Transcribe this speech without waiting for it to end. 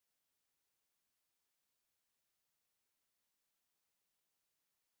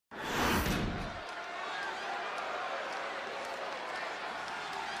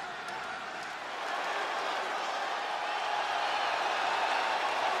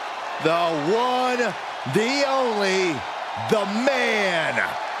The one, the only, the man,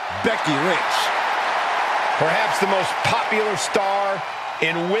 Becky Lynch. Perhaps the most popular star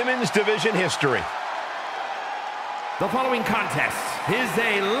in women's division history. The following contest is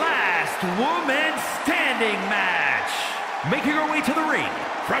a last woman standing match. Making her way to the ring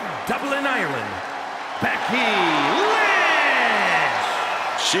from Dublin, Ireland, Becky Lynch.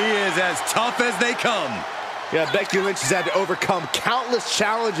 She is as tough as they come. Yeah, Becky Lynch has had to overcome countless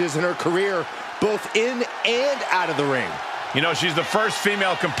challenges in her career, both in and out of the ring. You know, she's the first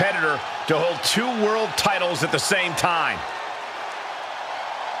female competitor to hold 2 world titles at the same time.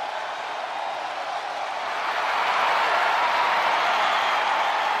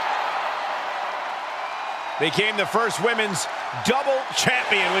 Became the first women's double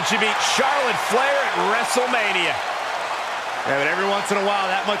champion when she beat Charlotte Flair at WrestleMania. Yeah, but every once in a while,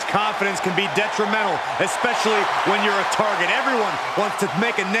 that much confidence can be detrimental, especially when you're a target. Everyone wants to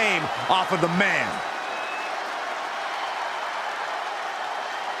make a name off of the man.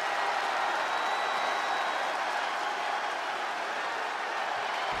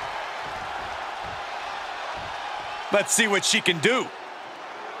 Let's see what she can do.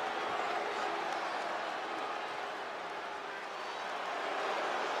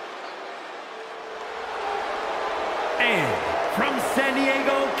 And from San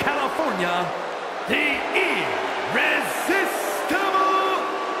Diego, California, the Irresistible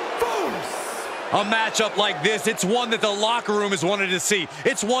Force. A matchup like this, it's one that the locker room has wanted to see.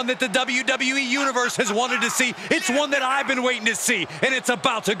 It's one that the WWE Universe has wanted to see. It's one that I've been waiting to see, and it's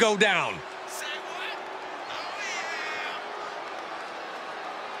about to go down.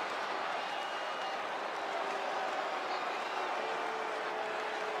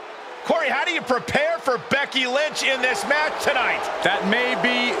 Corey, how do you prepare for Becky Lynch in this match tonight? That may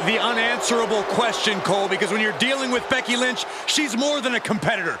be the unanswerable question, Cole, because when you're dealing with Becky Lynch, she's more than a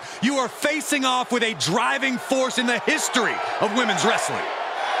competitor. You are facing off with a driving force in the history of women's wrestling.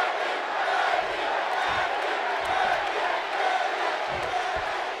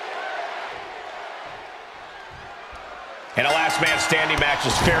 And a last man standing match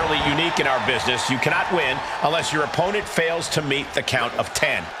is fairly unique in our business. You cannot win unless your opponent fails to meet the count of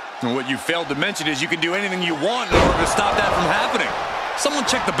 10. And what you failed to mention is you can do anything you want in order to stop that from happening. Someone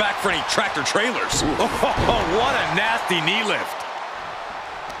check the back for any tractor trailers. Oh, what a nasty knee lift.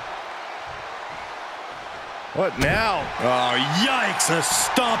 What now? Oh, yikes, a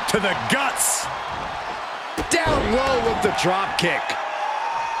stomp to the guts. Down low with the drop kick.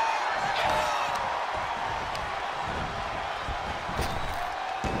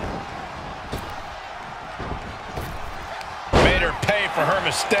 Pay for her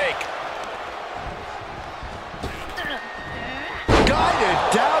mistake. Guided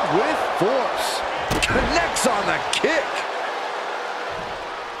down with force. Connects on the kick.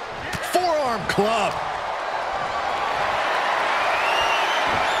 Forearm club.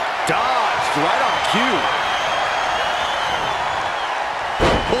 Dodged right on cue.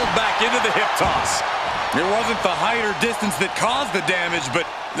 Pulled back into the hip toss. It wasn't the height or distance that caused the damage, but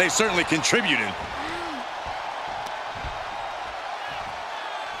they certainly contributed.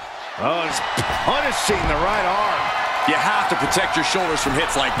 Oh, it's punishing the right arm. You have to protect your shoulders from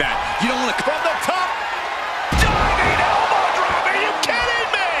hits like that. You don't want to... From the top! Diving elbow drop! Are you kidding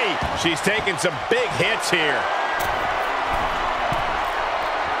me? She's taking some big hits here.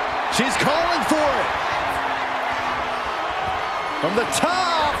 She's calling for it. From the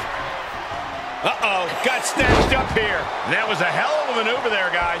top! Uh-oh, got snatched up here. That was a hell of a maneuver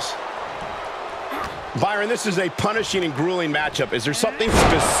there, guys. Byron, this is a punishing and grueling matchup. Is there something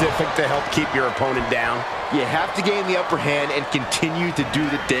specific to help keep your opponent down? You have to gain the upper hand and continue to do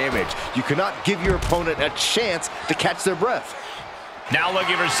the damage. You cannot give your opponent a chance to catch their breath. Now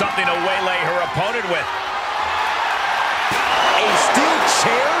looking for something to waylay her opponent with. A steel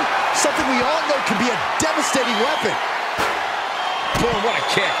chair? Something we all know can be a devastating weapon. Boom, what a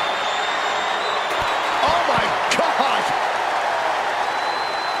kick. Oh my God!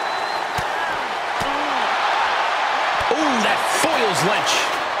 Ooh, that foils Lynch.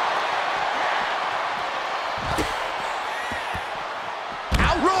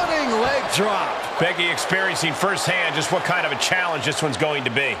 Outrunning leg drop. Becky experiencing firsthand just what kind of a challenge this one's going to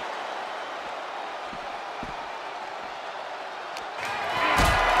be.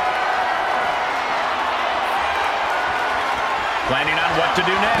 Planning on what to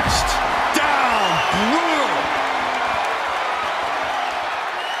do next. Down, brutal.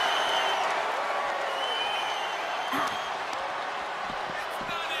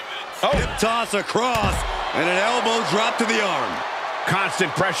 Oh. Hip toss across, and an elbow drop to the arm.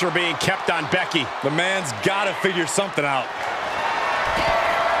 Constant pressure being kept on Becky. The man's got to figure something out.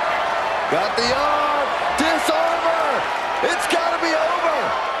 Got the arm. Disarmer. It's got to be over.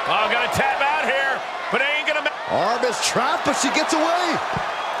 Oh, got to tap out here, but it ain't going to matter. Arm is trapped, but she gets away.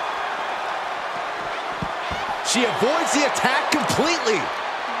 She avoids the attack completely.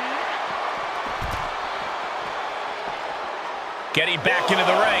 Getting back into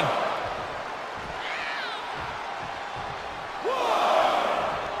the ring.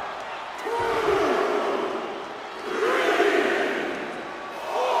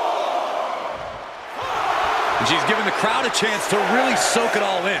 And she's giving the crowd a chance to really soak it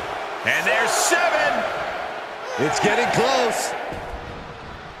all in. And there's 7. It's getting close.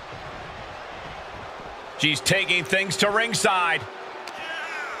 She's taking things to ringside.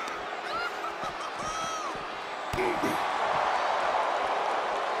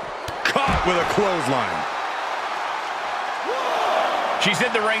 Caught with a clothesline. She's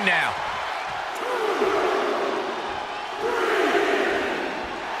in the ring now.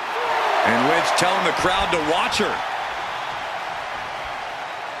 And Lynch telling the crowd to watch her.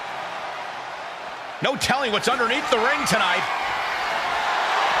 No telling what's underneath the ring tonight.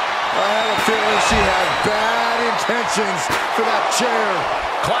 I have a feeling she had bad intentions for that chair.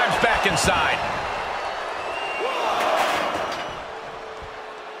 Climbs back inside.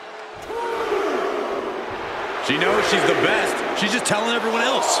 She knows she's the best. She's just telling everyone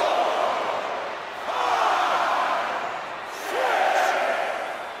else.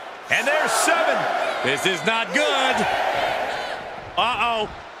 And there's 7. This is not good. Uh-oh.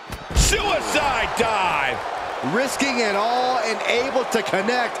 Suicide dive. Risking it all and able to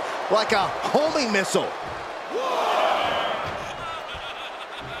connect like a homing missile.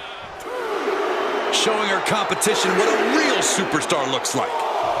 Showing her competition what a real superstar looks like.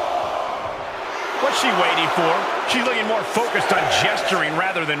 What's she waiting for? She's looking more focused on gesturing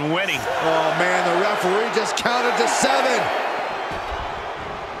rather than winning. Oh, man, the referee just counted to 7.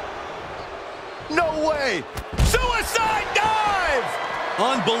 No way! Suicide dive!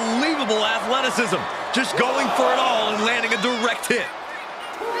 Unbelievable athleticism. Just going for it all and landing a direct hit.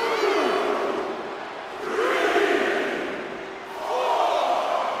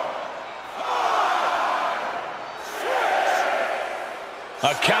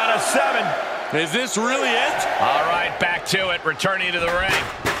 A count of 7. Is this really it? All right, back to it, returning to the ring.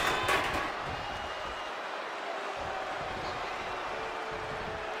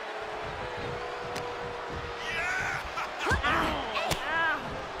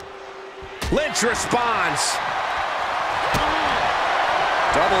 Lynch responds.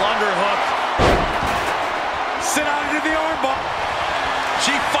 Double underhook. Sit out into the armbar.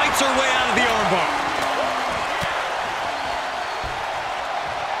 She fights her way out of the armbar.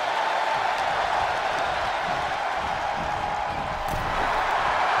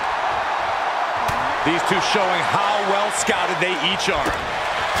 These two showing how well scouted they each are.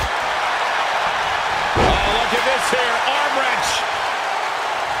 Oh, look at this here. Arm wrench.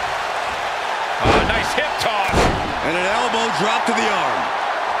 Oh, nice hip toss. And an elbow drop to the arm.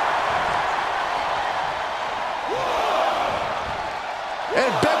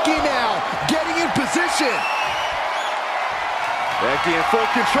 And Becky now getting in position. Becky in full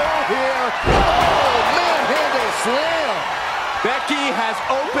control here. Oh, manhandle slam. Becky has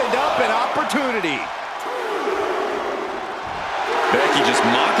opened up an opportunity. Becky just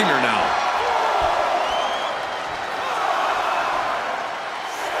mocking her now.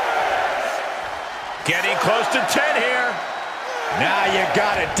 Getting close to 10 here. Now you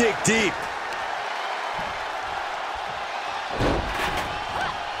gotta dig deep.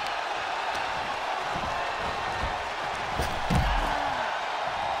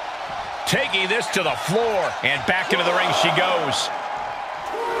 Taking this to the floor. And back into the ring she goes.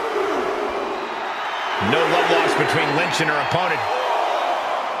 No love lost between Lynch and her opponent.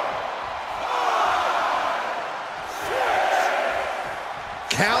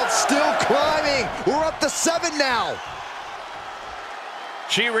 Count still climbing. We're up to 7 now.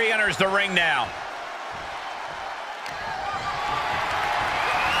 She re-enters the ring now.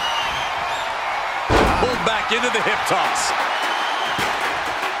 Pulled back into the hip toss.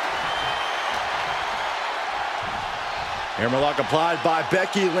 Hammerlock applied by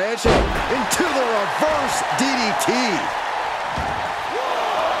Becky Lynch into the reverse DDT.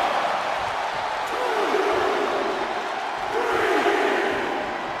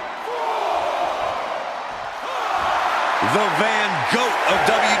 The Van Goat of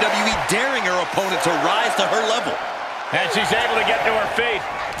WWE daring her opponent to rise to her level. And she's able to get to her feet.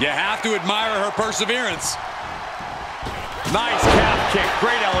 You have to admire her perseverance. Nice calf kick,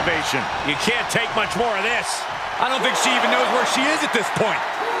 great elevation. You can't take much more of this. I don't think she even knows where she is at this point.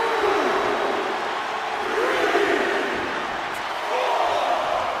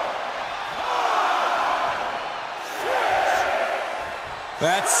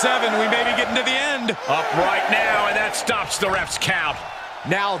 That's 7. We may be getting to the end. Up right now, and that stops the ref's count.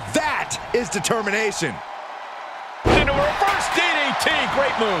 Now that is determination. Into a reverse DDT.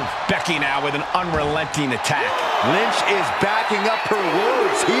 Great move. Becky now with an unrelenting attack. Lynch is backing up her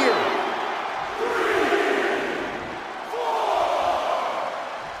words here.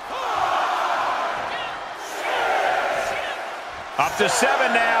 Up to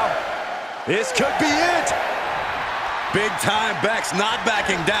 7 now. This could be it. Big time Beck's not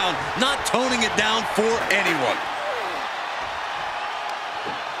backing down, not toning it down for anyone.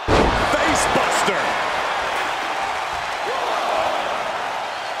 Face buster.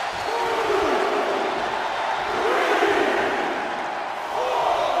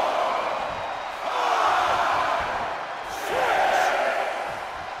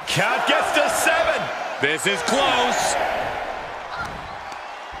 Count gets to 7. This is close.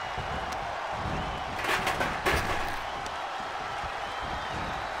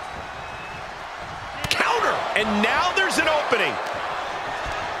 And now there's an opening.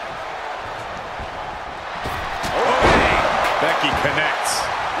 Becky connects.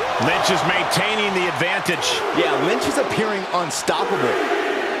 Lynch is maintaining the advantage. Yeah, Lynch is appearing unstoppable.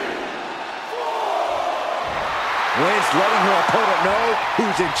 Lynch letting her opponent know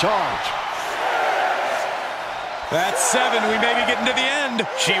who's in charge. That's 7. We may be getting to the end.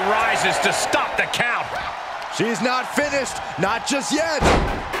 She rises to stop the count. She's not finished. Not just yet.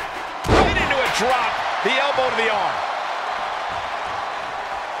 Right into a drop. The elbow to the arm.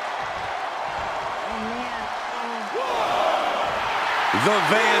 The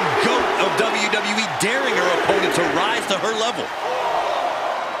Van Goat of WWE daring her opponent to rise to her level.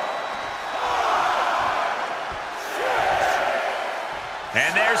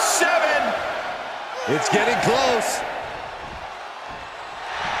 And there's 7. It's getting close.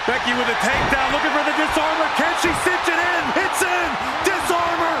 Becky with a takedown, looking for the disarmer. Can she cinch it in? It's in!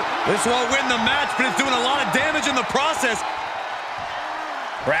 Disarmer! This won't win the match, but it's doing a lot of damage in the process.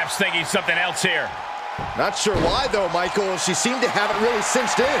 Perhaps thinking something else here. Not sure why, though, Michael. She seemed to have it really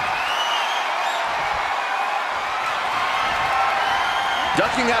cinched in.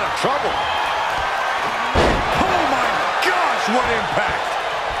 Ducking out of trouble. Oh, my gosh, what impact!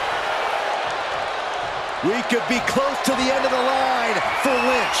 We could be close to the end of the line for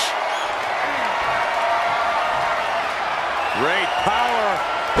Lynch. Great power.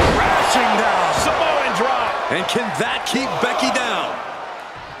 Crashing down. Samoan drop. And can that keep Becky down?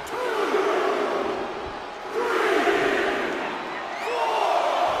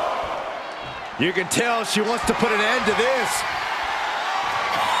 You can tell she wants to put an end to this.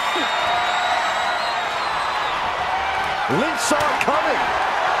 Lynch saw it coming.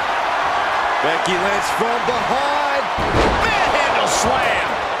 Becky Lynch from behind. Manhandle slam.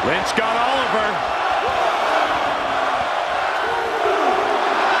 Lynch got all of her.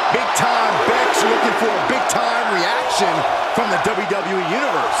 Big time Beck's looking for a big time reaction from the WWE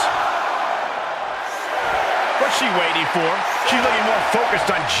Universe. What's she waiting for? She's looking more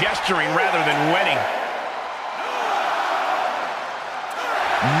focused on gesturing rather than winning.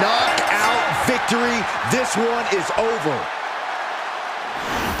 Knockout victory. This one is over.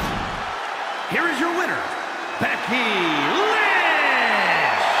 Here is your winner, Becky Lynch!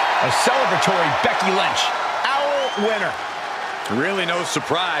 A celebratory Becky Lynch, our winner. Really no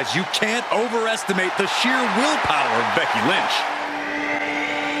surprise. You can't overestimate the sheer willpower of Becky Lynch.